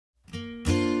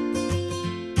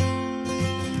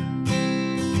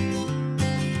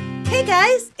Hey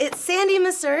guys, it's Sandy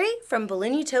Missouri from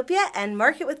Balloon Utopia and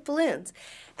Market with Balloons.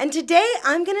 And today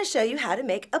I'm going to show you how to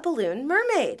make a balloon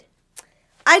mermaid.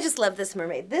 I just love this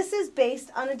mermaid. This is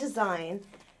based on a design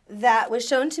that was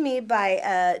shown to me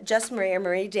by Just Marie, or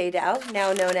Marie Daydow,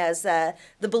 now known as the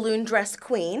Balloon Dress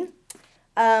Queen.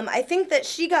 I think that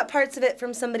she got parts of it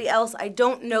from somebody else. I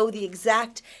don't know the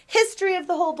exact history of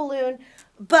the whole balloon,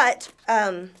 but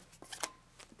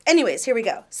anyways, here we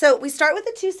go. So we start with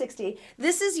the 260.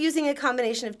 This is using a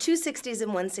combination of 260s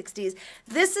and 160s.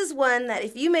 This is one that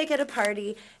if you make at a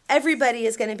party, everybody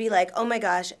is going to be like, oh my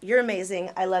gosh, you're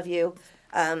amazing, I love you,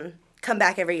 come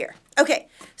back every year. Okay,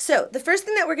 so the first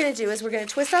thing that we're going to do is we're going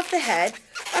to twist off the head,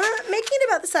 making it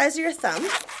about the size of your thumb.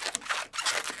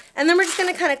 And then we're just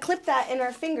going to kind of clip that in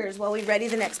our fingers while we ready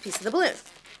the next piece of the balloon.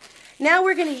 Now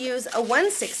we're going to use a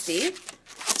 160,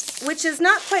 which is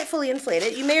not quite fully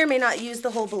inflated. You may or may not use the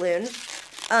whole balloon.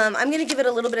 I'm going to give it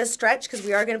a little bit of stretch because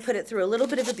we are going to put it through a little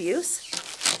bit of abuse.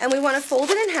 And we want to fold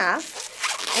it in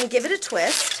half and give it a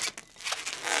twist.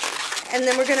 And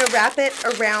then we're going to wrap it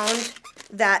around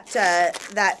that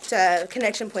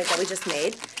connection point that we just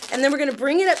made. And then we're going to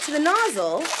bring it up to the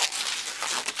nozzle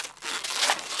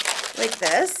like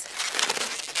this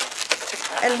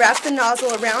and wrap the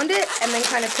nozzle around it and then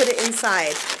kind of put it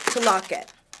inside to lock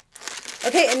it.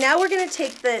 Okay, and now we're going to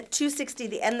take the 260,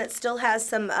 the end that still has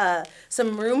some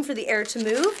room for the air to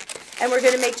move, and we're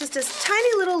going to make just a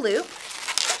tiny little loop,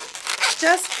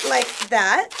 just like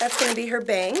that. That's going to be her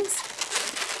bangs,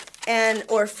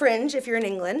 or fringe if you're in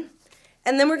England.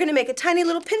 And then we're going to make a tiny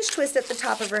little pinch twist at the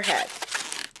top of her head,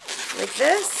 like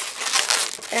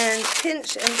this, and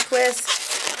pinch and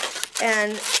twist,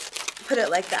 and put it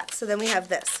like that. So then we have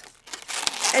this.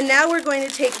 And now we're going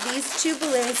to take these two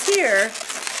balloons here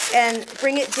and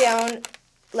bring it down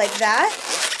like that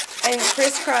and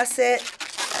crisscross it.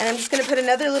 And I'm just going to put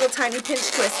another little tiny pinch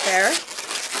twist there.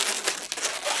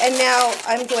 And now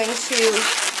I'm going to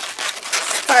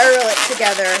spiral it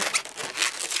together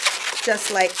just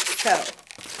like so.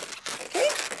 Okay?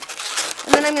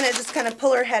 And then I'm going to just kind of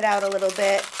pull her head out a little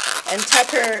bit and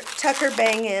tuck her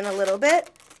bang in a little bit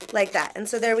like that. And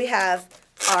so there we have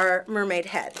our mermaid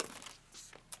head.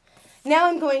 Now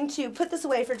I'm going to put this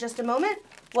away for just a moment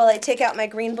while I take out my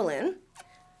green balloon.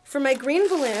 For my green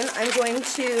balloon, I'm going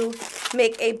to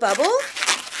make a bubble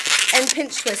and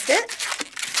pinch twist it,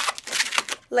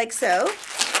 like so,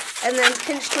 and then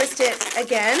pinch twist it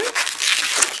again,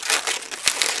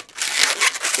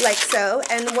 like so,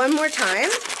 and one more time.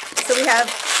 So we have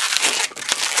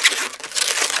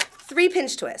 3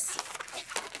 pinch twists.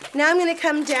 Now I'm going to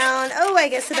come down, I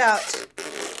guess about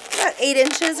 8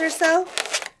 inches or so.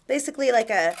 Basically like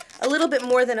a little bit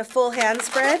more than a full hand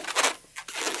spread.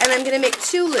 And I'm going to make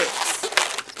 2 loops.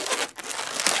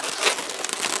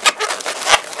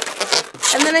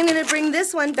 And then I'm going to bring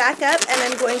this one back up and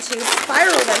I'm going to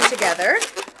spiral them together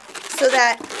so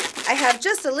that I have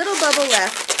just a little bubble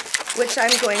left, which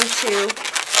I'm going to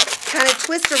kind of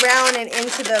twist around and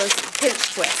into those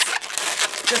pinch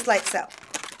twists, just like so.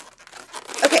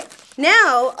 Okay,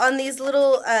 now on these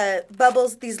little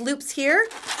bubbles, these loops here,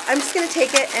 I'm just going to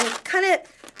take it and kind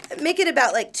of make it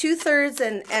about like 2/3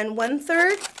 and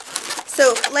 1/3.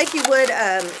 So like you would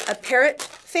a parrot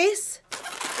face.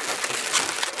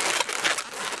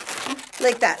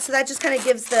 Like that. So that just kind of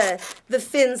gives the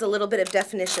fins a little bit of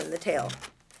definition, the tail.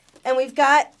 And we've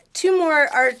got two more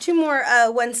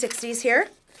 160s here.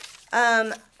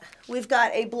 We've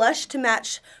got a blush to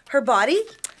match her body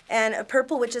and a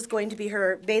purple, which is going to be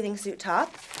her bathing suit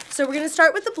top. So we're going to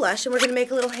start with the blush and we're going to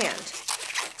make a little hand.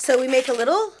 So we make a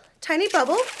little tiny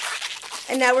bubble,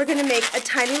 and now we're going to make a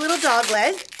tiny little dog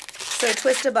leg. So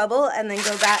twist a bubble and then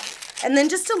go back. And then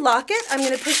just to lock it, I'm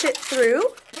going to push it through,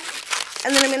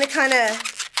 and then I'm going to kind of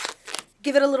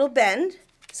give it a little bend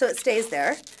so it stays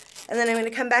there. And then I'm going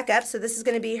to come back up. So this is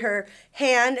going to be her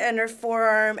hand and her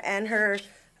forearm and her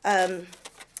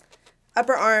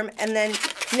upper arm. And then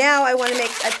now I want to make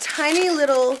a tiny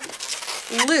little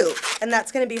loop, and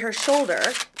that's going to be her shoulder.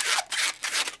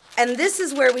 And this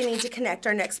is where we need to connect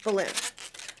our next balloon.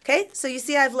 Okay, so you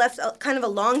see I've left kind of a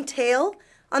long tail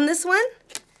on this one,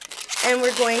 and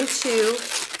we're going to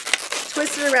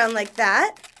twist it around like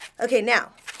that. Okay,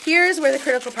 now, here's where the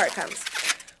critical part comes.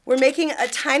 We're making a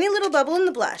tiny little bubble in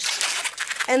the blush,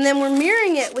 and then we're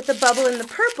mirroring it with the bubble in the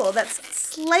purple that's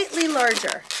slightly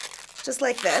larger, just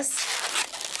like this.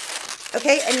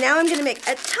 Okay, and now I'm going to make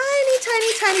a tiny,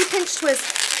 tiny, tiny pinch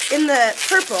twist in the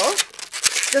purple,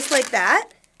 just like that.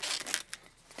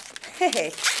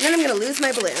 Hey, and then I'm going to lose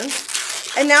my balloon.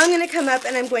 And now I'm going to come up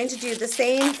and I'm going to do the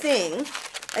same thing.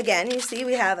 Again, you see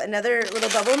we have another little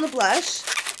bubble in the blush,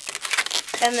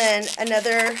 and then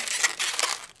another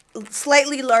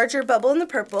slightly larger bubble in the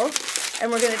purple,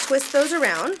 and we're going to twist those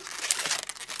around.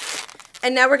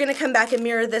 And now we're going to come back and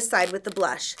mirror this side with the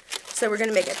blush. So we're going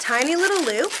to make a tiny little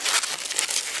loop,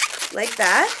 like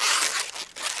that.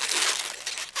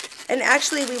 And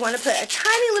actually we want to put a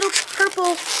tiny little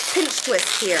purple pinch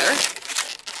twist here.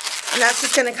 And that's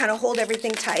just going to kind of hold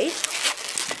everything tight.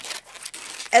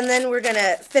 And then we're going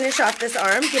to finish off this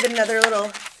arm, give it another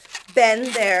little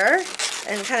bend there,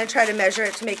 and kind of try to measure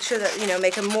it to make sure that, you know,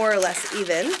 make them more or less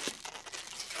even.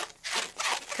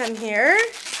 Come here,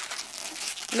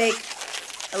 make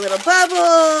a little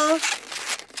bubble,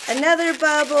 another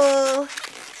bubble,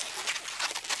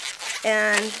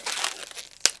 and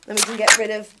then we can get rid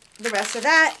of the rest of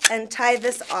that and tie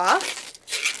this off.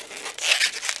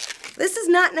 This is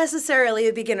not necessarily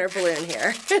a beginner balloon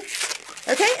here.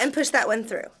 Okay, and push that one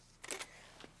through.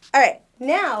 All right,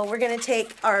 now we're going to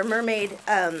take our mermaid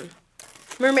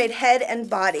head and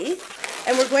body,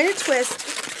 and we're going to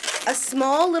twist a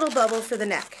small little bubble for the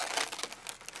neck.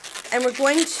 And we're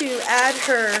going to add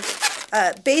her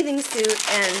bathing suit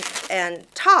and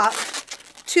top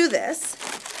to this.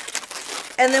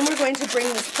 And then we're going to bring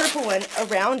this purple one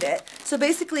around it. So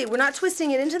basically, we're not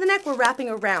twisting it into the neck, we're wrapping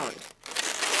around.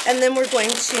 And then we're going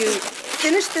to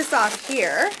finish this off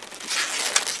here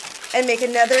and make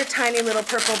another tiny little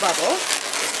purple bubble.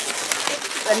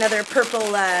 Another purple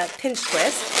pinch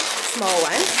twist, small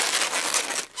one,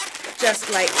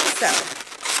 just like so.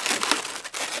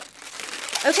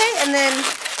 Okay, and then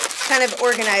kind of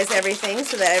organize everything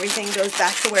so that everything goes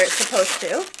back to where it's supposed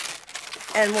to.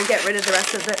 And we'll get rid of the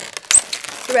rest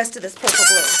of this purple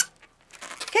balloon.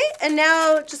 Okay, and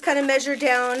now just kind of measure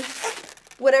down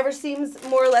whatever seems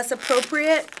more or less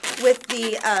appropriate with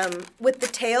the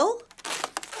tail.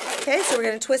 Okay, so we're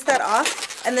going to twist that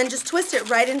off, and then just twist it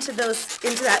right into that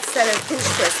set of pinch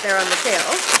twists there on the tail,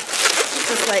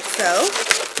 just like so.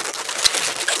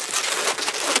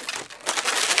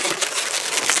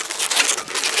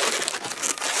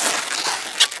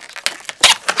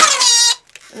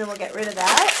 And then we'll get rid of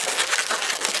that.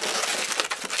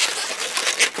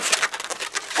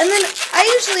 And then I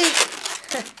usually,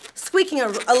 squeaking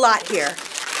a lot here,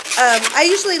 I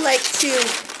usually like to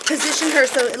position her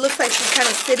so it looks like she's kind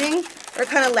of sitting or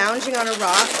kind of lounging on a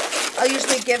rock. I'll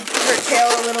usually give her tail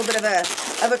a little bit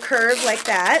of a curve like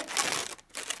that.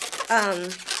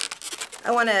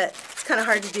 It's kind of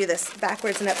hard to do this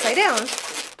backwards and upside down,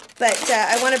 but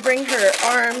I want to bring her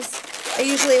arms. I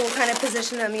usually will kind of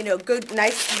position them, you know, good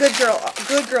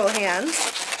girl hands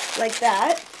like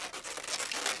that.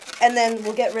 And then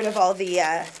we'll get rid of all the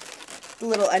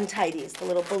little untidies, the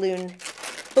little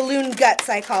balloon guts,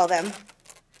 I call them.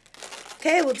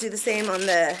 Okay, we'll do the same on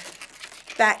the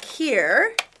back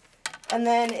here, and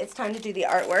then it's time to do the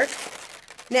artwork.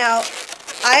 Now,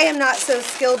 I am not so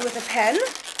skilled with a pen,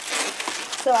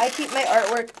 so I keep my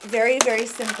artwork very, very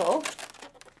simple.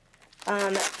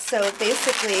 So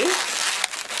basically,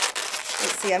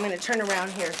 let's see, I'm going to turn around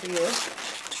here for you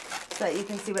so that you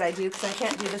can see what I do, because I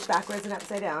can't do this backwards and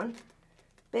upside down.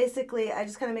 Basically, I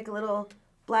just kind of make a little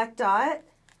black dot,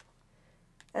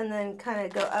 and then kind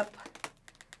of go up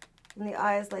in the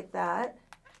eyes like that.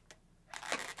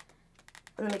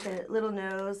 And then make a little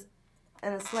nose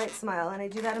and a slight smile. And I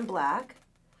do that in black.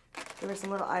 Give her some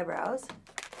little eyebrows.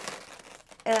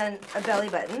 And a belly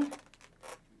button,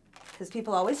 because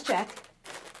people always check.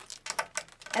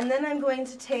 And then I'm going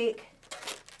to take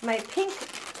my pink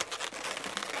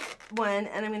one,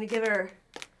 and I'm going to give her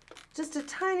just a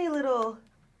tiny little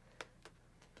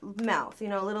mouth, you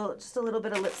know, just a little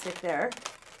bit of lipstick there.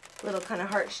 Little kind of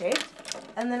heart shape.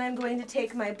 And then I'm going to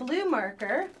take my blue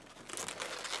marker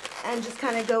and just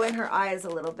kind of go in her eyes a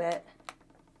little bit,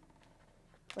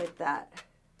 like that.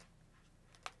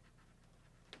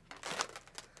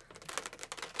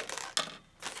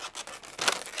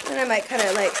 And I might kind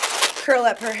of like curl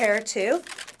up her hair too.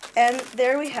 And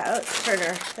there we have, let's turn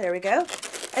her, there we go.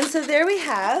 And so there we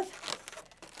have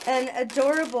an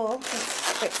adorable,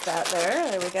 let's fix that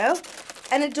there we go.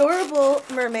 An adorable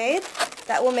mermaid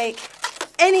that will make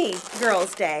any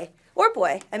girl's day, or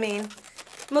boy, I mean,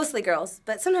 mostly girls,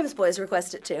 but sometimes boys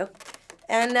request it too.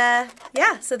 And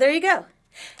yeah, so there you go.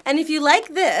 And if you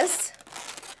like this,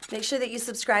 make sure that you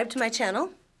subscribe to my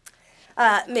channel.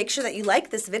 Make sure that you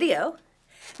like this video.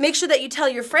 Make sure that you tell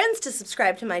your friends to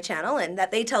subscribe to my channel and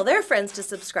that they tell their friends to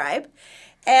subscribe.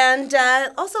 And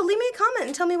also leave me a comment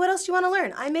and tell me what else you want to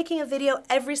learn. I'm making a video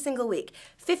every single week,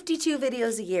 52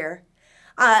 videos a year.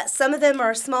 Some of them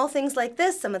are small things like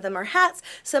this, some of them are hats,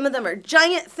 some of them are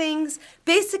giant things,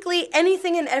 basically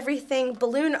anything and everything,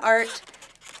 balloon art,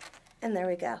 and there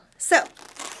we go. So,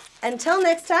 until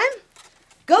next time,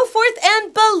 Go forth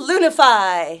and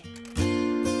balloonify!